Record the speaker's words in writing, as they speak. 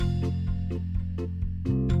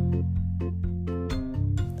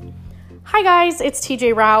Hi guys, it's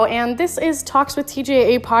TJ Rao, and this is Talks with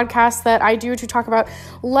TJ, a podcast that I do to talk about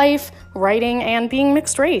life, writing, and being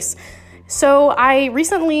mixed race. So I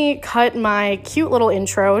recently cut my cute little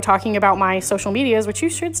intro talking about my social medias, which you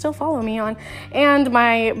should still follow me on, and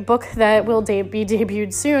my book that will be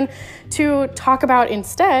debuted soon, to talk about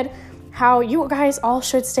instead how you guys all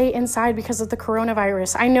should stay inside because of the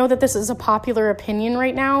coronavirus. I know that this is a popular opinion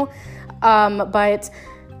right now, but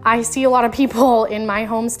I see a lot of people in my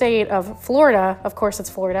home state of Florida, of course it's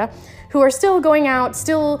Florida, who are still going out,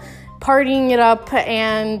 still partying it up,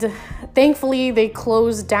 and thankfully they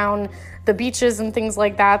closed down the beaches and things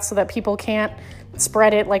like that so that people can't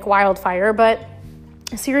spread it like wildfire. But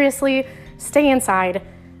seriously, stay inside.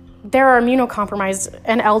 There are immunocompromised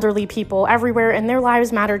and elderly people everywhere, and their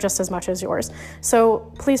lives matter just as much as yours.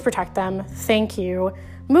 So please protect them. Thank you.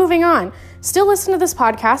 Moving on. Still listen to this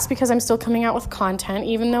podcast because I'm still coming out with content,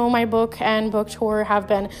 even though my book and book tour have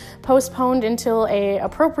been postponed until a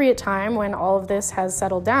appropriate time when all of this has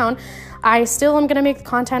settled down. I still am going to make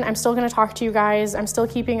content. I'm still going to talk to you guys. I'm still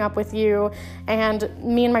keeping up with you. And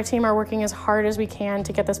me and my team are working as hard as we can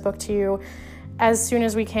to get this book to you as soon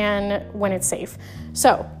as we can when it's safe.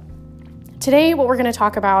 So today what we're going to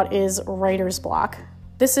talk about is writer's block.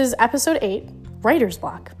 This is episode 8, writer's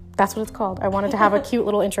block. That's what it's called. I wanted to have a cute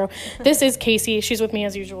little intro. This is Casey. She's with me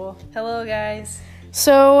as usual. Hello, guys.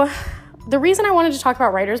 So the reason I wanted to talk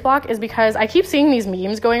about writer's block is because I keep seeing these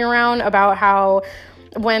memes going around about how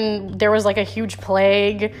when there was like a huge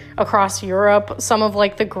plague across Europe, some of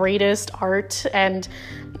like the greatest art and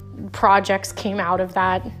projects came out of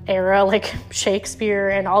that era, like Shakespeare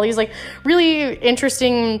and all these like really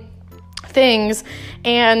interesting things.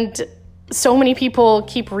 And so many people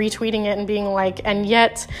keep retweeting it and being like, and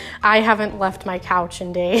yet I haven't left my couch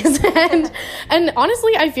in days. and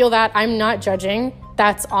honestly, I feel that I'm not judging.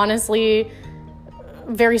 That's honestly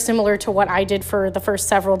very similar to what I did for the first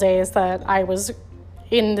several days that I was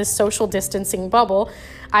in this social distancing bubble.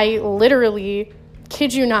 I literally,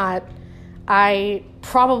 kid you not, I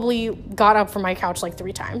probably got up from my couch like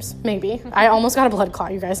 3 times, maybe. I almost got a blood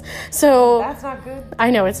clot, you guys. So that's not good.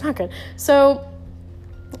 I know, it's not good. So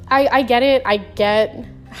I get it. I get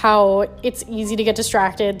how it's easy to get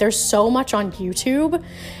distracted. There's so much on YouTube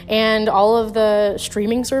and all of the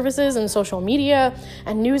streaming services and social media,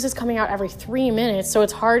 and news is coming out every 3 minutes. So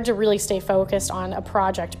it's hard to really stay focused on a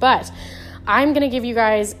project. But I'm going to give you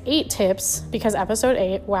guys 8 tips because episode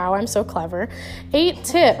 8, wow, I'm so clever. 8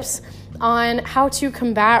 tips on how to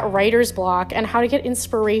combat writer's block and how to get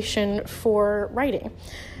inspiration for writing.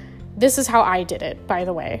 This is how I did it, by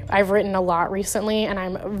the way. I've written a lot recently, and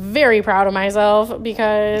I'm very proud of myself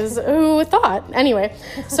because who thought? Anyway,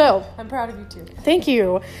 so I'm proud of you too. Thank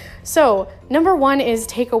you. So, number 1 is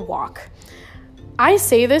take a walk. I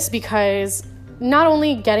say this because not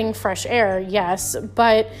only getting fresh air, yes,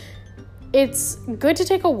 but it's good to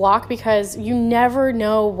take a walk because you never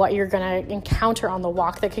know what you're going to encounter on the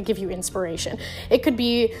walk that could give you inspiration. It could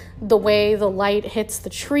be the way the light hits the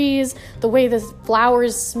trees, the way the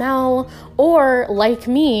flowers smell, or like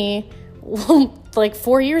me, like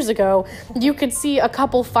 4 years ago, you could see a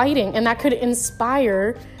couple fighting and that could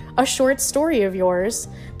inspire a short story of yours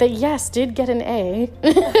that, yes, did get an A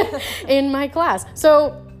in my class.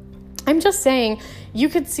 So I'm just saying, you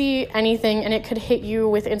could see anything and it could hit you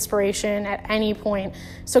with inspiration at any point.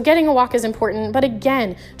 So getting a walk is important. But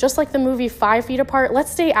again, just like the movie 5 Feet Apart, let's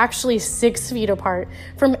stay actually 6 feet apart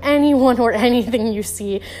from anyone or anything you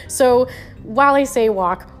see. So while I say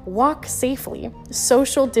walk safely.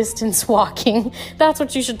 Social distance walking. That's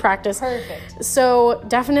what you should practice. Perfect. So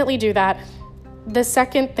definitely do that. The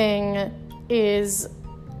second thing is,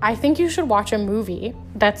 I think you should watch a movie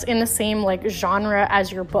that's in the same like genre as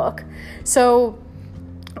your book. So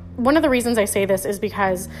one of the reasons I say this is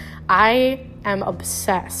because I am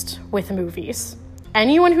obsessed with movies.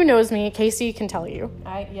 Anyone who knows me, Casey, can tell you.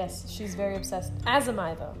 Yes, she's very obsessed. As am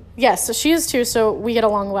I, though. Yes, she is too, so we get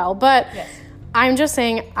along well. But yes. I'm just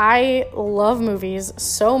saying, I love movies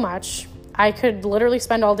so much. I could literally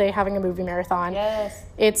spend all day having a movie marathon. Yes.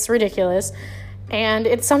 It's ridiculous. And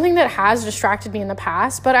it's something that has distracted me in the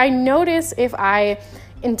past, but I notice if I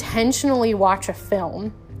intentionally watch a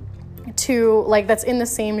film that's in the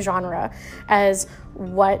same genre as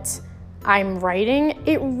what I'm writing,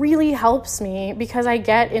 it really helps me because I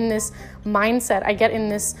get in this mindset, I get in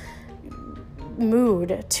this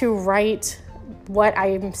mood to write what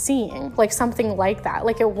I'm seeing, like something like that.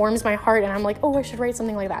 Like it warms my heart and I'm like, oh, I should write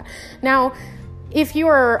something like that. Now, if you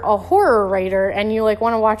are a horror writer and you like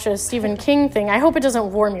want to watch a Stephen King thing, I hope it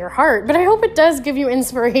doesn't warm your heart, but I hope it does give you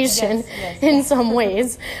inspiration in some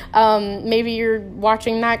ways. Maybe you're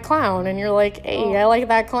watching That Clown and you're like, hey, I like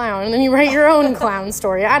that clown. And then you write your own clown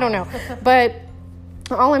story. I don't know. But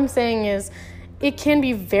all I'm saying is it can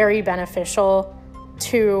be very beneficial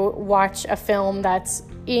to watch a film that's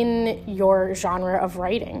in your genre of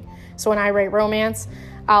writing. So when I write romance,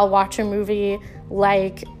 I'll watch a movie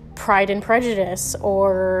like Pride and Prejudice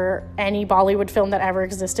or any Bollywood film that ever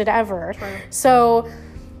existed ever. True. So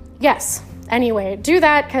yes, anyway, do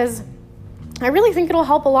that because I really think it'll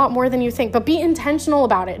help a lot more than you think, but be intentional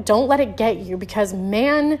about it. Don't let it get you because,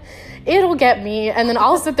 man, it'll get me. And then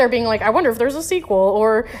I'll sit there being like, I wonder if there's a sequel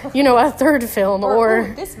or, a third film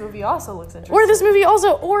or this movie also looks interesting.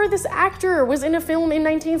 Or this actor was in a film in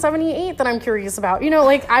 1978 that I'm curious about.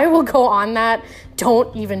 I will go on that.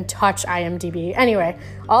 Don't even touch IMDb. Anyway,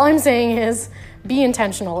 all I'm saying is be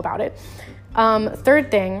intentional about it.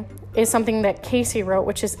 Third thing is something that Casey wrote,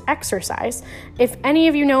 which is exercise. If any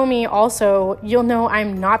of you know me also, you'll know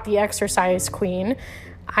I'm not the exercise queen.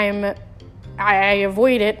 I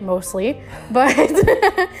avoid it mostly, but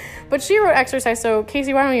but she wrote exercise. So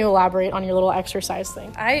Casey, why don't you elaborate on your little exercise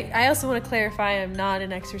thing? I also want to clarify I'm not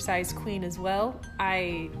an exercise queen as well.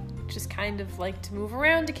 I just kind of like to move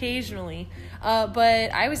around occasionally.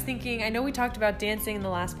 But I was thinking, I know we talked about dancing in the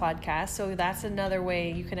last podcast, so that's another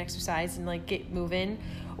way you can exercise and get moving.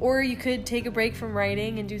 Or you could take a break from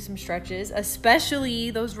writing and do some stretches, especially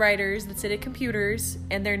those writers that sit at computers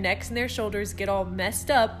and their necks and their shoulders get all messed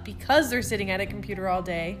up because they're sitting at a computer all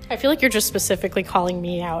day. I feel like you're just specifically calling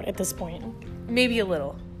me out at this point. Maybe a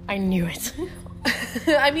little. I knew it.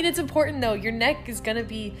 I mean, it's important though. Your neck is going to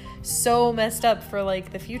be so messed up for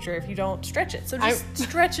the future if you don't stretch it. So just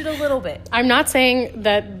stretch it a little bit. I'm not saying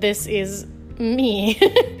that this is me.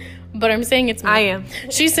 But I'm saying it's me. I am.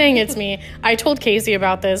 She's saying it's me. I told Casey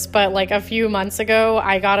about this, but a few months ago,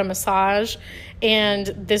 I got a massage, and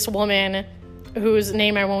this woman, whose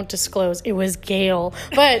name I won't disclose, it was Gail,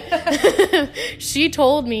 but she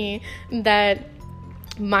told me that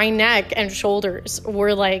my neck and shoulders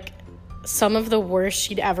were some of the worst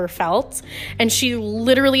she'd ever felt. And she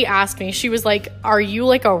literally asked me, she was like, are you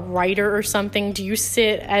a writer or something? Do you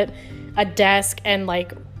sit at a desk and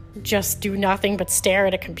just do nothing but stare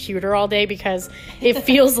at a computer all day? Because it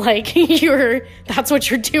feels like that's what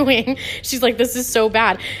you're doing. She's like, this is so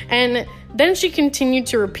bad. And then she continued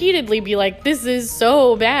to repeatedly be like, this is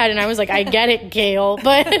so bad. And I was like, I get it, Gail,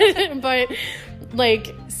 but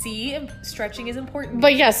see, stretching is important.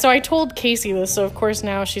 But yes, so I told Casey this, so of course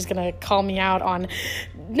now she's gonna call me out on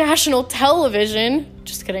national television.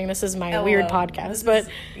 Just kidding, this is my weird podcast.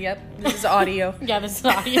 This is audio. Yeah, this is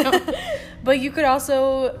audio. But you could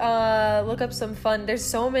also look up some fun. There's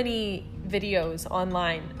so many videos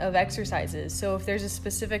online of exercises. So if there's a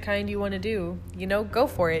specific kind you want to do, go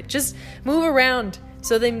for it. Just move around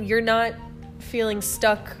so then you're not feeling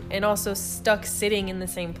stuck and also stuck sitting in the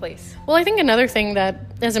same place. Well, I think another thing that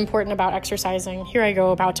is important about exercising, here I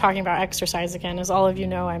go about talking about exercise again, as all of you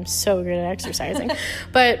know, I'm so good at exercising.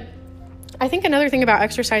 But I think another thing about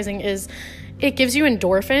exercising is it gives you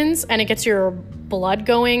endorphins and it gets your blood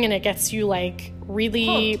going and it gets you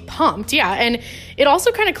really pumped. Yeah. And it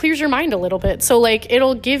also kind of clears your mind a little bit. So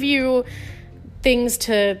it'll give you things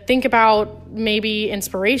to think about, maybe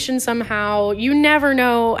inspiration somehow. You never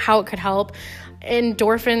know how it could help.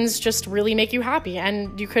 Endorphins just really make you happy,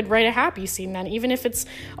 and you could write a happy scene then, even if it's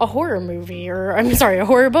a horror movie or a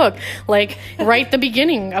horror book. Write the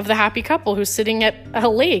beginning of the happy couple who's sitting at a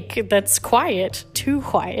lake that's quiet, too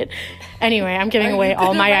quiet. Anyway, I'm giving away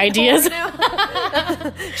all my ideas.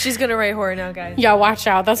 She's gonna write horror now, guys. Yeah, watch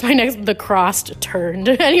out. That's my next. The Crossed turned.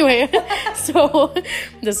 Anyway, so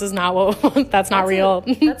this is not that's not real.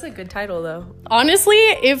 That's a good title though. Honestly,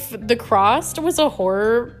 if The Crossed was a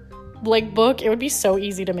horror book, it would be so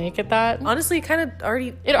easy to make it that. Honestly, it kind of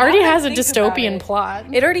already has a dystopian plot.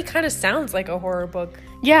 It already kind of sounds like a horror book.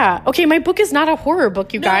 Yeah. Okay, my book is not a horror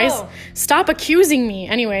book, you guys. Stop accusing me.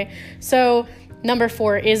 Anyway, so number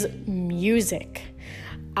 4 is music.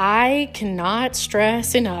 I cannot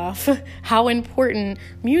stress enough how important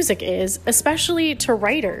music is, especially to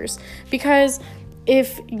writers, because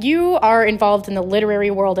if you are involved in the literary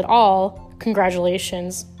world at all,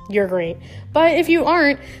 congratulations, you're great. But if you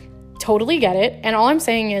aren't, totally get it. And all I'm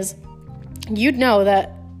saying is, you'd know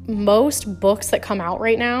that most books that come out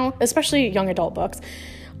right now, especially young adult books,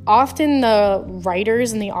 often the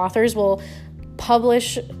writers and the authors will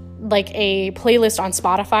publish a playlist on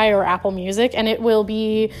Spotify or Apple Music, and it will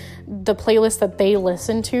be the playlist that they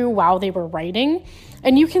listened to while they were writing.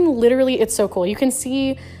 And you can literally, it's so cool. You can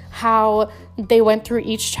see how they went through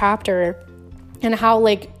each chapter and how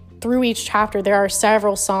like through each chapter there are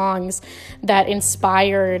several songs that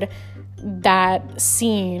inspired that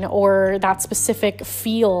scene or that specific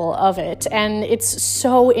feel of it. And it's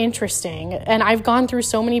so interesting. And I've gone through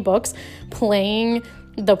so many books playing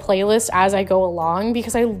the playlist as I go along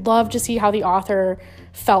because I love to see how the author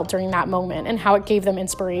felt during that moment and how it gave them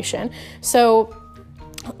inspiration. So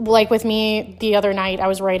like with me the other night, I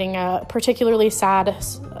was writing a particularly sad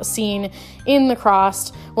scene in The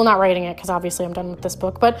Crossed. Well, not writing it because obviously I'm done with this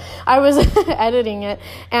book, but I was editing it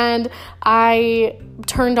and I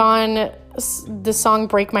turned on the song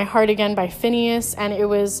Break My Heart Again by Phineas, and it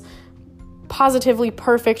was positively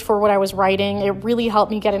perfect for what I was writing. It really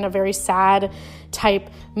helped me get in a very sad type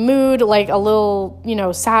mood, like a little,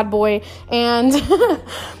 sad boy. And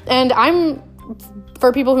and I'm,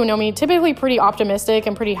 for people who know me, typically pretty optimistic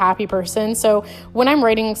and pretty happy person. So when I'm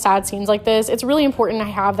writing sad scenes like this, it's really important I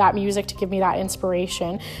have that music to give me that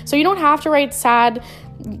inspiration. So you don't have to write sad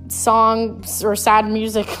songs or sad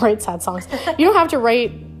music, write sad songs. You don't have to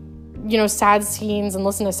write, sad scenes and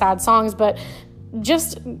listen to sad songs, but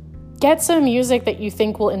just get some music that you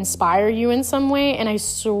think will inspire you in some way. And I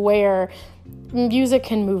swear, music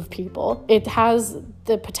can move people. It has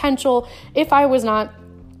the potential. If I was not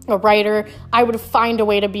a writer, I would find a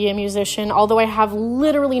way to be a musician, although I have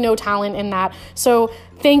literally no talent in that. So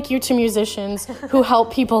thank you to musicians who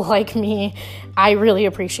help people like me. I really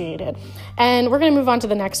appreciate it. And we're going to move on to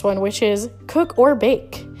the next one, which is cook or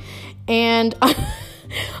bake. And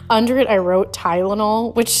under it, I wrote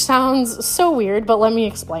Tylenol, which sounds so weird, but let me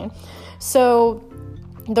explain. So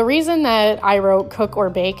the reason that I wrote cook or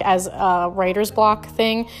bake as a writer's block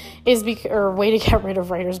thing is or way to get rid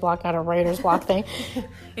of writer's block, not a writer's block thing.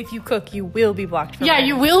 If you cook, you will be blocked from writing.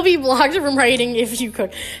 You will be blocked from writing if you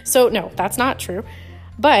cook. So no, that's not true.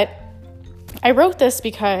 But I wrote this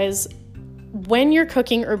because when you're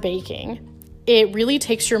cooking or baking, it really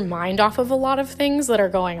takes your mind off of a lot of things that are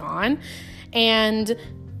going on. And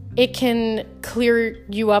it can clear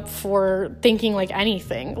you up for thinking like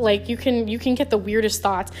anything. Like you can get the weirdest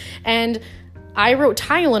thoughts. And I wrote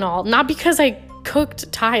Tylenol, not because I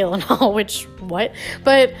cooked Tylenol, which what?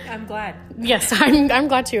 But I'm glad. Yes, I'm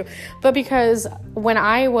glad too. But because when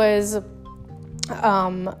I was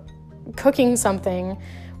cooking something,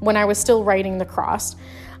 when I was still writing The Crossed,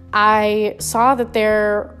 I saw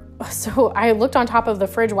that so I looked on top of the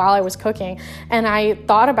fridge while I was cooking and I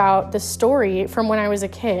thought about this story from when I was a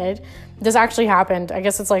kid. This actually happened. I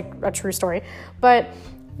guess it's like a true story, but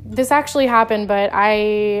this actually happened, but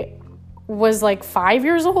I was like 5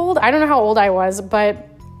 years old. I don't know how old I was, but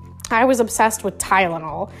I was obsessed with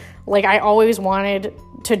Tylenol. Like I always wanted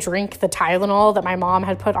to drink the Tylenol that my mom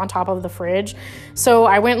had put on top of the fridge. So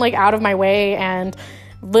I went like out of my way and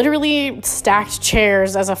literally stacked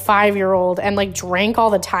chairs as a 5-year-old and like drank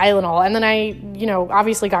all the Tylenol. And then I,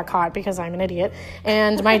 obviously got caught because I'm an idiot.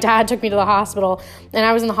 And my dad took me to the hospital and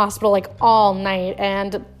I was in the hospital like all night.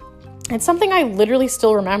 And it's something I literally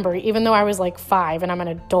still remember, even though I was like 5 and I'm an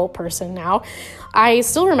adult person now. I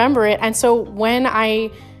still remember it. And so when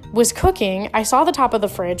I was cooking, I saw the top of the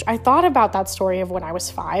fridge. I thought about that story of when I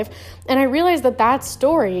was 5, and I realized that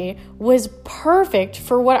story was perfect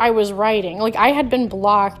for what I was writing. Like I had been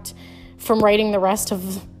blocked from writing the rest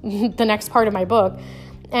of the next part of my book,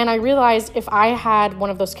 and I realized if I had one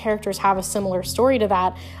of those characters have a similar story to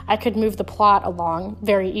that, I could move the plot along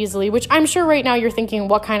very easily, which I'm sure right now you're thinking,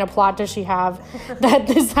 what kind of plot does she have that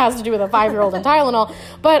this has to do with a 5-year-old and Tylenol?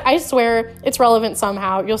 But I swear it's relevant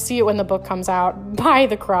somehow. You'll see it when the book comes out, by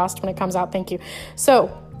The Crossed when it comes out. Thank you.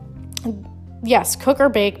 So yes, cook or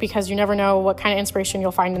bake, because you never know what kind of inspiration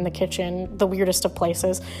you'll find in the kitchen, the weirdest of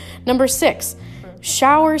places. Number 6,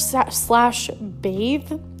 shower /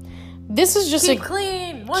 bathe. This is just keep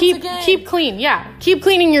clean. Keep clean. Yeah. Keep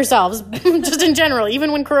cleaning yourselves just in general,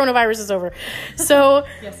 even when coronavirus is over. So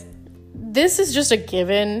yes. This is just a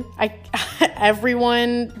given.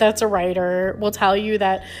 Everyone that's a writer will tell you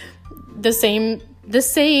that the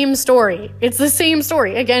same story. It's the same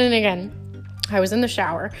story again and again. I was in the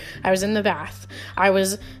shower. I was in the bath. I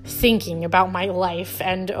was thinking about my life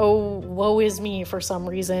and, oh, woe is me for some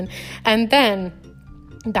reason. And then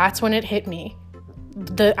that's when it hit me.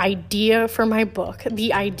 The idea for my book,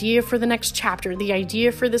 the idea for the next chapter, the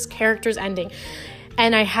idea for this character's ending.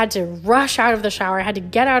 And I had to rush out of the shower. I had to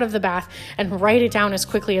get out of the bath and write it down as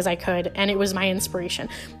quickly as I could. And it was my inspiration.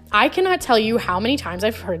 I cannot tell you how many times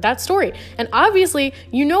I've heard that story. And obviously,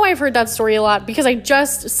 I've heard that story a lot because I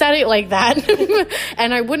just said it like that.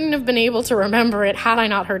 And I wouldn't have been able to remember it had I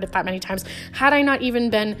not heard it that many times, had I not even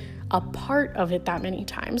been a part of it that many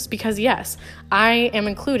times, because yes, I am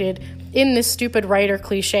included in this stupid writer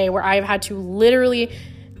cliche where I've had to literally,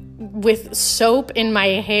 with soap in my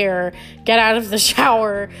hair, get out of the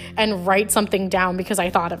shower and write something down because I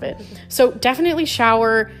thought of it. So definitely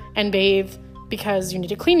shower and bathe because you need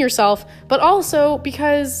to clean yourself, but also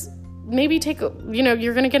because maybe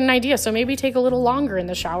you're going to get an idea. So maybe take a little longer in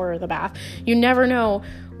the shower or the bath. You never know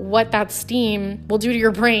what that steam will do to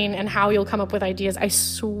your brain and how you'll come up with ideas. I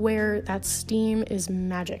swear that steam is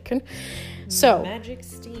magic. So magic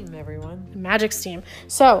steam, everyone. Magic steam.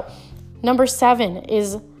 So number 7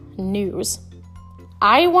 is news.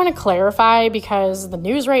 I want to clarify because the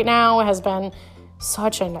news right now has been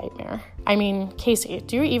such a nightmare. I mean, Casey,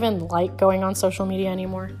 do you even like going on social media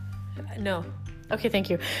anymore? No. Okay, thank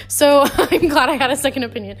you. So I'm glad I had a second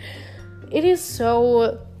opinion. It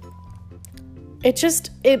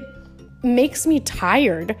makes me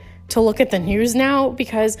tired to look at the news now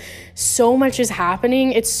because so much is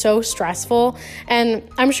happening. It's so stressful. And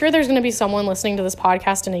I'm sure there's going to be someone listening to this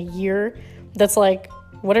podcast in a year that's like,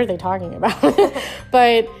 what are they talking about?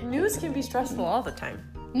 But news can be stressful all the time.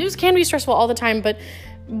 News can be stressful all the time, but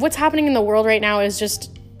what's happening in the world right now is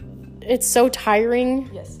just, it's so tiring.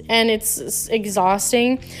 Yes. And it's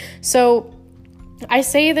exhausting. So I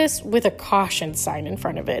say this with a caution sign in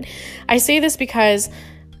front of it. I say this because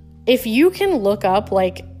if you can look up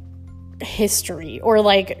like history or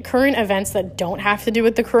like current events that don't have to do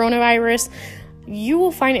with the coronavirus, you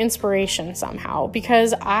will find inspiration somehow,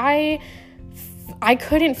 because I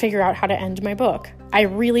couldn't figure out how to end my book. I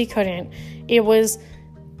really couldn't. It was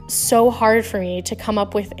so hard for me to come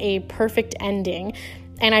up with a perfect ending.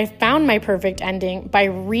 And I found my perfect ending by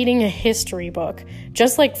reading a history book,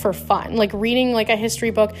 just like for fun, like reading like a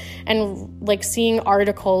history book and like seeing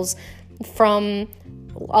articles from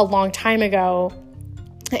a long time ago.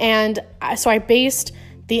 And so I based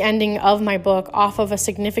the ending of my book off of a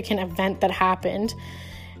significant event that happened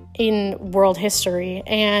in world history.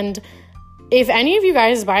 And if any of you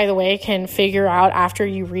guys, by the way, can figure out after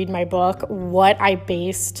you read my book what I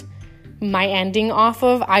based my ending off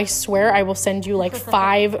of, I swear I will send you like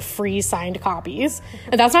 5 free signed copies.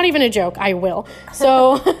 And that's not even a joke. I will.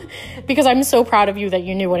 So, because I'm so proud of you that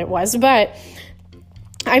you knew what it was. But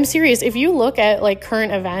I'm serious. If you look at like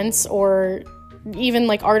current events or even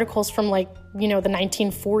like articles from like, the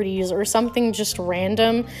 1940s or something just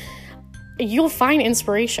random, you'll find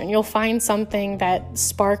inspiration. You'll find something that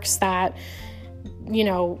sparks that,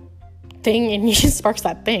 thing in you. Sparks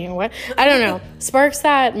that thing. What? I don't know. Sparks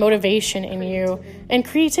that motivation in you and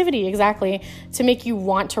creativity, exactly, to make you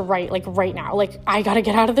want to write like right now. Like, I gotta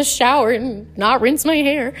get out of the shower and not rinse my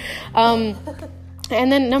hair. And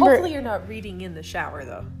then hopefully you're not reading in the shower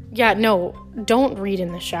though. Yeah, no, don't read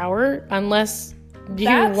in the shower unless you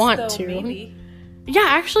want to. Maybe. Yeah,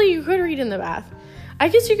 actually you could read in the bath. I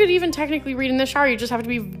guess you could even technically read in the shower. You just have to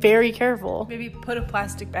be very careful. Maybe put a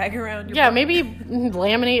plastic bag around your book. Maybe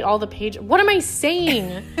laminate all the pages. What am I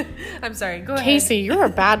saying? I'm sorry. Go ahead. Casey, you're a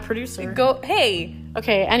bad producer. Hey.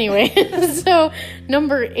 Okay, anyway. So,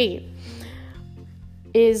 number 8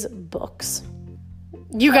 is books.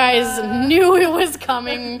 You guys knew it was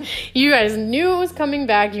coming. You guys knew it was coming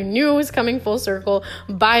back. You knew it was coming full circle.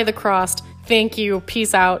 By the cross. Thank you.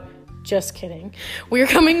 Peace out. Just kidding. We're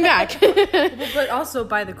coming back. But also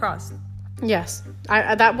by the cross. Yes.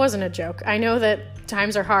 That wasn't a joke. I know that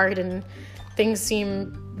times are hard and things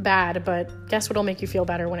seem bad, but guess what'll make you feel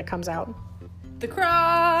better when it comes out? The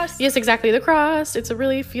cross. Yes, exactly. The cross. It's a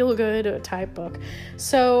really feel-good type book.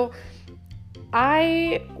 So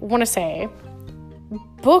I want to say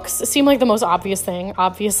books seem like the most obvious thing,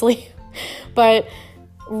 obviously. But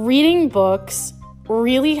reading books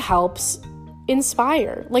really helps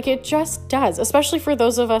inspire. Like, it just does, especially for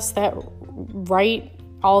those of us that write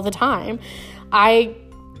all the time. I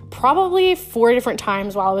probably 4 different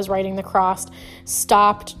times while I was writing The Crossed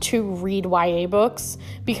stopped to read YA books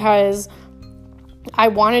because I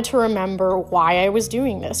wanted to remember why I was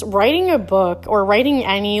doing this. Writing a book or writing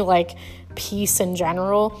any like piece in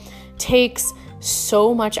general takes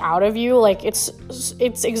so much out of you. Like, it's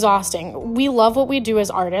exhausting. We love what we do as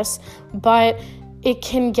artists, but it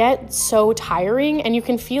can get so tiring and you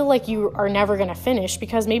can feel like you are never going to finish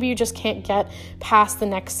because maybe you just can't get past the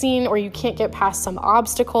next scene, or you can't get past some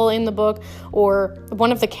obstacle in the book, or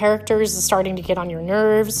one of the characters is starting to get on your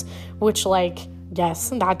nerves, which, like,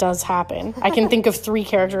 yes, that does happen. I can think of 3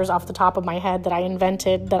 characters off the top of my head that I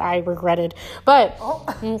invented that I regretted. But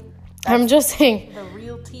I'm just saying. The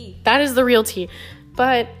real tea. That is the real tea.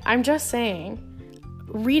 But I'm just saying,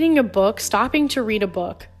 reading a book, stopping to read a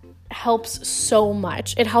book, helps so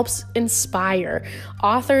much. It helps inspire.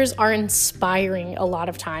 Authors are inspiring a lot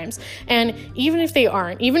of times. And even if they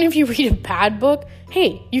aren't, even if you read a bad book,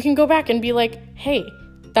 hey, you can go back and be like, hey,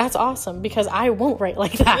 that's awesome, because I won't write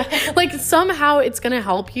like that. Like, somehow it's going to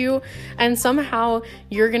help you, and somehow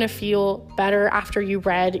you're going to feel better after you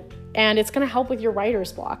read, and it's going to help with your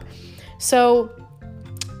writer's block. So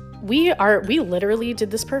we literally did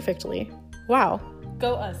this perfectly. Wow.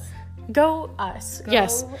 Go us. Go us.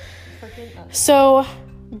 Yes. Freaking us. So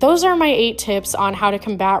those are my 8 tips on how to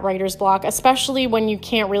combat writer's block, especially when you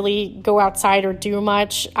can't really go outside or do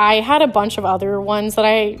much. I had a bunch of other ones that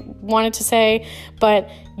I wanted to say, but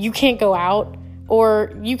you can't go out,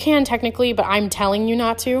 or you can technically, but I'm telling you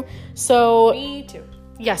not to. So Me too.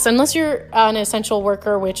 yes, unless you're an essential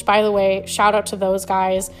worker, which, by the way, shout out to those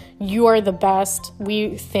guys. You are the best.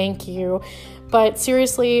 We thank you. But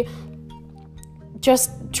seriously,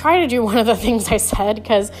 just try to do one of the things I said,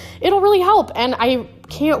 because it'll really help. And I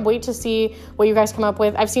can't wait to see what you guys come up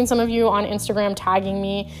with. I've seen some of you on Instagram tagging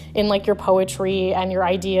me in like your poetry and your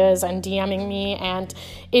ideas and DMing me. And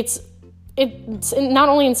it's not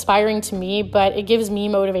only inspiring to me, but it gives me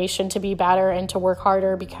motivation to be better and to work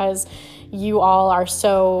harder, because you all are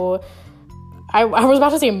so... I was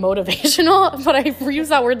about to say motivational, but I've used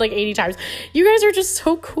that word like 80 times. You guys are just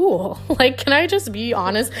so cool. Like, can I just be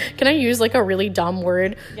honest? Can I use like a really dumb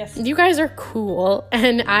word? Yes. You guys are cool,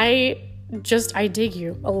 and I dig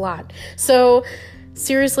you a lot. So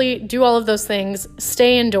seriously, do all of those things.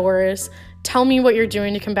 Stay indoors. Tell me what you're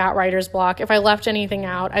doing to combat writer's block. If I left anything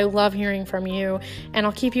out, I love hearing from you, and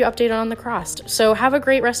I'll keep you updated on the crossed. So have a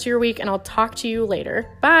great rest of your week, and I'll talk to you later.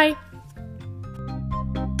 Bye.